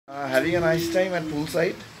Having a nice time at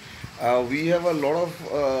poolside. We have a lot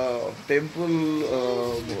of temple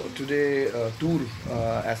today tour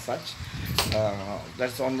as such.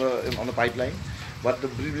 That's on the pipeline. But the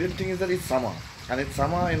brilliant thing is that it's summer, and it's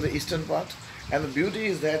summer in the eastern part. And the beauty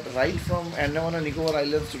is that right from Andaman and Nicobar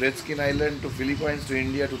Islands to Redskin Island to Philippines to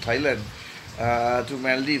India to Thailand to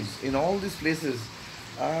Maldives, in all these places,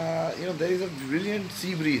 there is a brilliant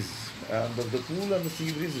sea breeze. The pool and the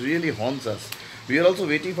sea breeze really haunts us. We are also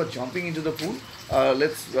waiting for jumping into the pool.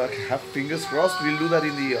 Let's have fingers crossed. We'll do that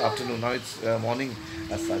in the afternoon. Now it's morning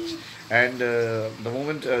as such. And the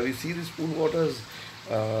moment we see these pool waters,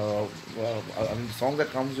 the song that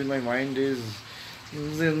comes in my mind is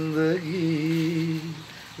zindagi,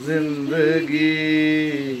 zindagi,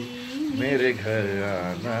 mere ghar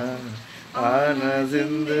aana, aana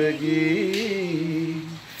zindagi,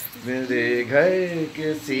 mere ghar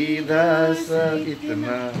ke सीधा सा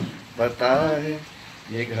इतना पता है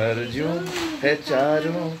ये घर जो है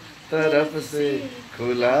चारों तरफ से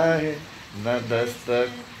खुला है न दस्तक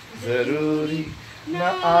जरूरी न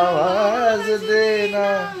आवाज देना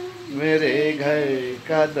मेरे घर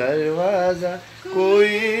का दरवाजा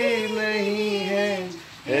कोई नहीं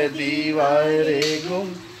है दीवारें गुम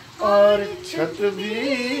और छत भी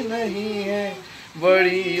नहीं है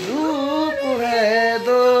बड़ी धूप है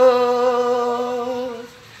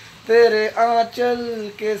तेरे आंचल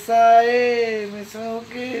के साए में सो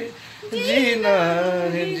के जीना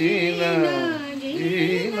है जीना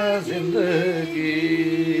जीना जिंदगी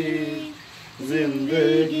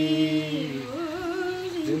जिंदगी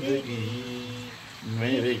जिंदगी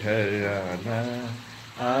मेरे घर आना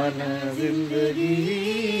आना जिंदगी.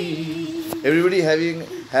 Everybody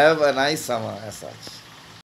have a nice summer as such.